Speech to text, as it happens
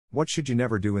What should you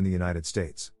never do in the United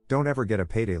States? Don't ever get a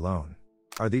payday loan.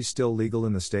 Are these still legal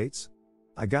in the States?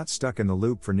 I got stuck in the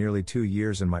loop for nearly 2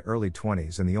 years in my early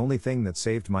 20s, and the only thing that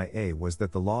saved my A was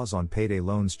that the laws on payday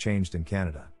loans changed in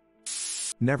Canada.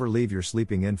 Never leave your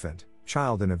sleeping infant,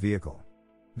 child in a vehicle.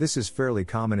 This is fairly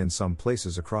common in some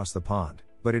places across the pond,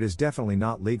 but it is definitely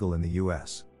not legal in the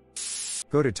US.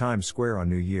 Go to Times Square on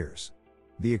New Year's.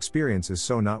 The experience is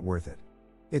so not worth it.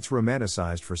 It's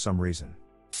romanticized for some reason.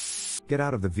 Get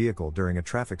out of the vehicle during a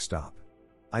traffic stop.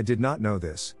 I did not know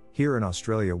this. Here in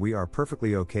Australia we are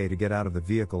perfectly okay to get out of the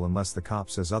vehicle unless the cop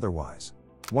says otherwise.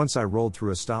 Once I rolled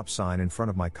through a stop sign in front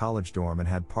of my college dorm and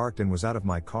had parked and was out of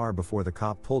my car before the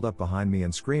cop pulled up behind me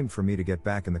and screamed for me to get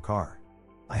back in the car.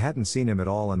 I hadn't seen him at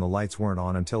all and the lights weren't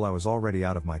on until I was already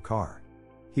out of my car.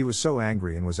 He was so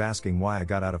angry and was asking why I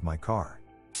got out of my car.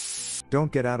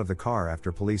 Don't get out of the car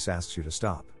after police asks you to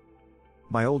stop.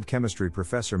 My old chemistry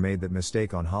professor made that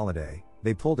mistake on holiday.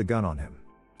 They pulled a gun on him.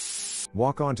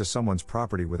 Walk onto someone's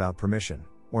property without permission,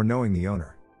 or knowing the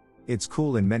owner. It's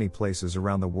cool in many places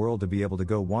around the world to be able to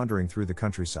go wandering through the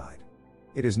countryside.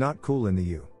 It is not cool in the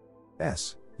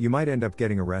U.S. You might end up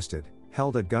getting arrested,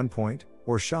 held at gunpoint,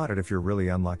 or shot at if you're really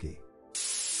unlucky.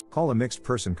 Call a mixed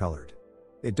person colored.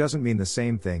 It doesn't mean the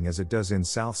same thing as it does in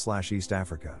South/East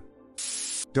Africa.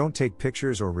 Don't take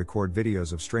pictures or record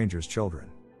videos of strangers' children.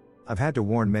 I've had to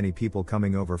warn many people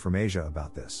coming over from Asia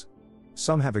about this.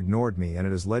 Some have ignored me and it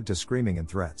has led to screaming and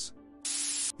threats.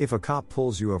 If a cop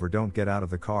pulls you over, don't get out of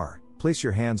the car, place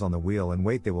your hands on the wheel and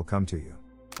wait, they will come to you.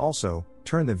 Also,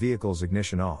 turn the vehicle's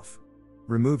ignition off.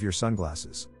 Remove your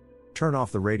sunglasses. Turn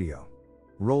off the radio.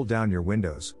 Roll down your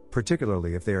windows,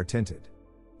 particularly if they are tinted.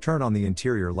 Turn on the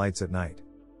interior lights at night.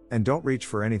 And don't reach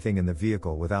for anything in the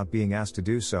vehicle without being asked to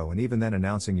do so, and even then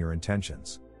announcing your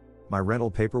intentions. My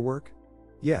rental paperwork?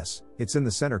 Yes, it's in the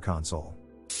center console.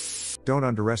 Don't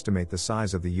underestimate the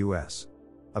size of the US.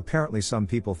 Apparently some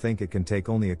people think it can take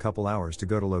only a couple hours to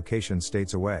go to locations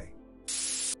states away.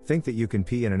 Think that you can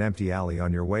pee in an empty alley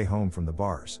on your way home from the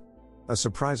bars. A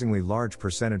surprisingly large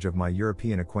percentage of my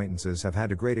European acquaintances have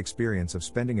had a great experience of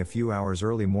spending a few hours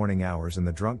early morning hours in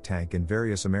the drunk tank in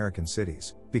various American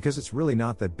cities, because it's really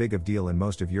not that big of a deal in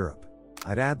most of Europe.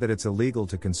 I'd add that it's illegal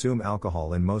to consume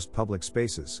alcohol in most public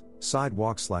spaces,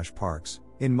 sidewalks/parks,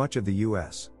 in much of the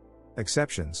US.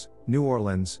 Exceptions: New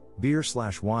Orleans,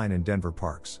 beer/wine and Denver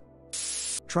parks.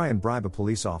 Try and bribe a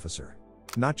police officer.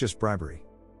 Not just bribery.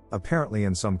 Apparently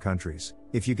in some countries,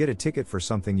 if you get a ticket for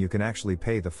something you can actually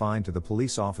pay the fine to the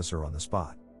police officer on the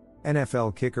spot.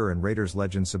 NFL kicker and Raiders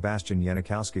legend Sebastian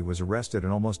Janikowski was arrested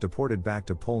and almost deported back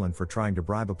to Poland for trying to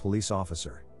bribe a police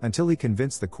officer, until he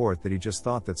convinced the court that he just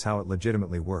thought that's how it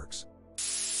legitimately works.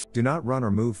 Do not run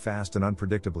or move fast and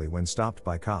unpredictably when stopped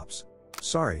by cops.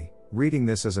 Sorry, reading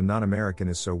this as a non-American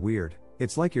is so weird.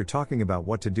 It's like you're talking about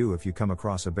what to do if you come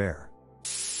across a bear.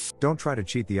 Don't try to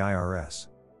cheat the IRS.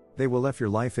 They will laugh your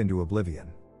life into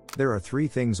oblivion. There are 3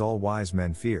 things all wise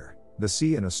men fear: the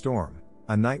sea and a storm,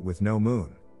 a night with no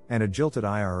moon, and a jilted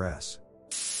IRS.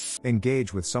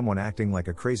 Engage with someone acting like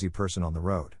a crazy person on the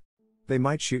road. They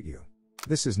might shoot you.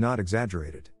 This is not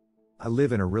exaggerated. I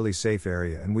live in a really safe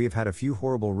area and we have had a few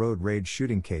horrible road rage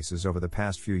shooting cases over the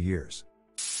past few years.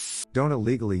 Don't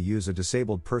illegally use a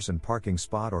disabled person parking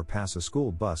spot or pass a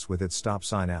school bus with its stop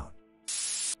sign out.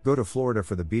 Go to Florida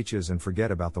for the beaches and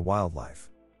forget about the wildlife.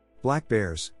 Black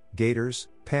bears, gators,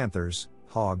 panthers,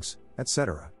 hogs,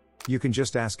 etc. You can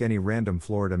just ask any random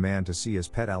Florida man to see his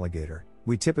pet alligator.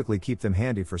 We typically keep them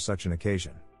handy for such an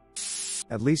occasion.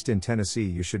 At least in Tennessee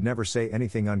you should never say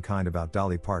anything unkind about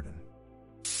Dolly Parton.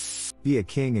 Be a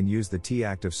king and use the Tea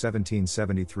Act of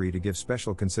 1773 to give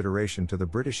special consideration to the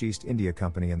British East India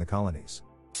Company and the colonies.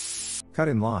 Cut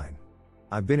in line.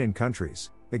 I've been in countries,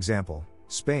 example,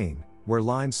 Spain, where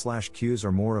lines/queues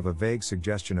are more of a vague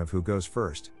suggestion of who goes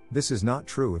first. This is not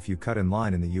true if you cut in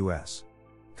line in the US.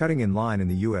 Cutting in line in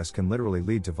the US can literally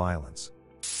lead to violence.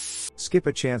 Skip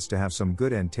a chance to have some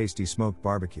good and tasty smoked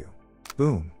barbecue.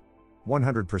 Boom.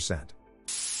 100%.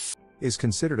 Is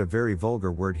considered a very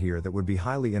vulgar word here that would be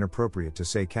highly inappropriate to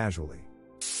say casually.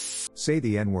 Say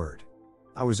the N-word.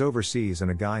 I was overseas and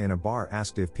a guy in a bar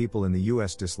asked if people in the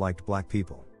US disliked black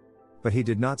people. But he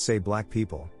did not say black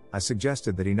people. I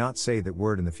suggested that he not say that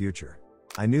word in the future.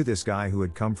 I knew this guy who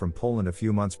had come from Poland a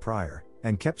few months prior,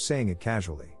 and kept saying it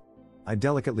casually. I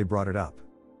delicately brought it up.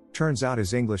 Turns out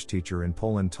his English teacher in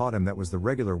Poland taught him that was the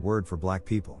regular word for black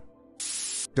people.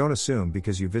 Don't assume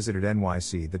because you visited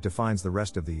NYC that defines the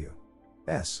rest of the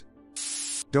US.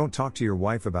 Don't talk to your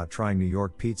wife about trying New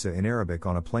York pizza in Arabic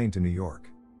on a plane to New York.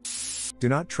 Do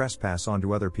not trespass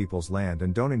onto other people's land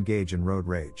and don't engage in road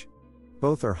rage.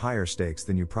 Both are higher stakes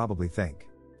than you probably think.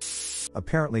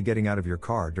 Apparently getting out of your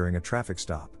car during a traffic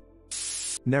stop.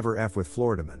 Never F with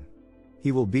Floridaman.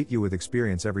 He will beat you with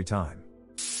experience every time.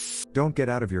 Don't get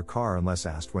out of your car unless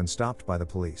asked when stopped by the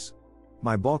police.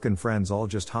 My Balkan friends all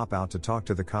just hop out to talk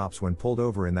to the cops when pulled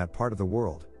over in that part of the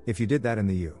world. If you did that in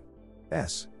the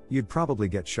U.S., you'd probably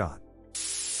get shot.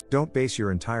 Don't base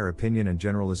your entire opinion and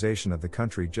generalization of the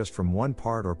country just from one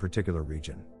part or particular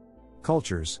region.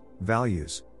 Cultures,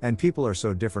 values, and people are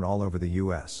so different all over the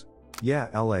US. Yeah,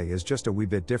 LA is just a wee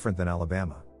bit different than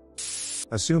Alabama.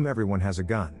 Assume everyone has a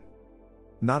gun.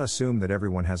 Not assume that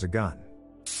everyone has a gun.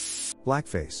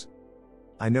 Blackface.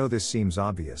 I know this seems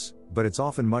obvious, but it's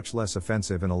often much less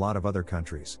offensive in a lot of other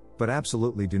countries, but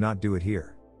absolutely do not do it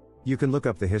here. You can look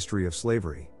up the history of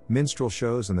slavery, minstrel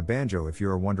shows and the banjo if you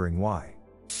are wondering why.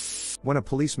 When a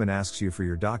policeman asks you for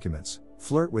your documents,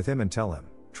 flirt with him and tell him,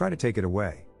 try to take it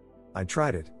away. I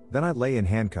tried it, then I'd lay in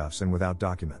handcuffs and without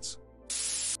documents.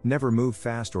 Never move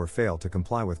fast or fail to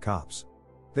comply with cops.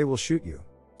 They will shoot you.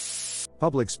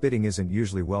 Public spitting isn't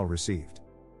usually well received.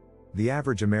 The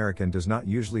average American does not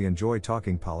usually enjoy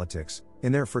talking politics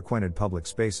in their frequented public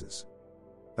spaces.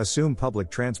 Assume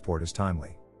public transport is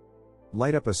timely.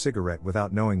 Light up a cigarette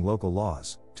without knowing local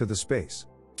laws, to the space.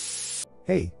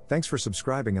 Hey, thanks for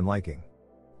subscribing and liking.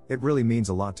 It really means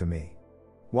a lot to me.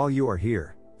 While you are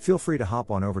here, feel free to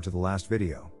hop on over to the last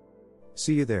video.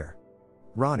 See you there.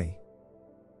 Ronnie.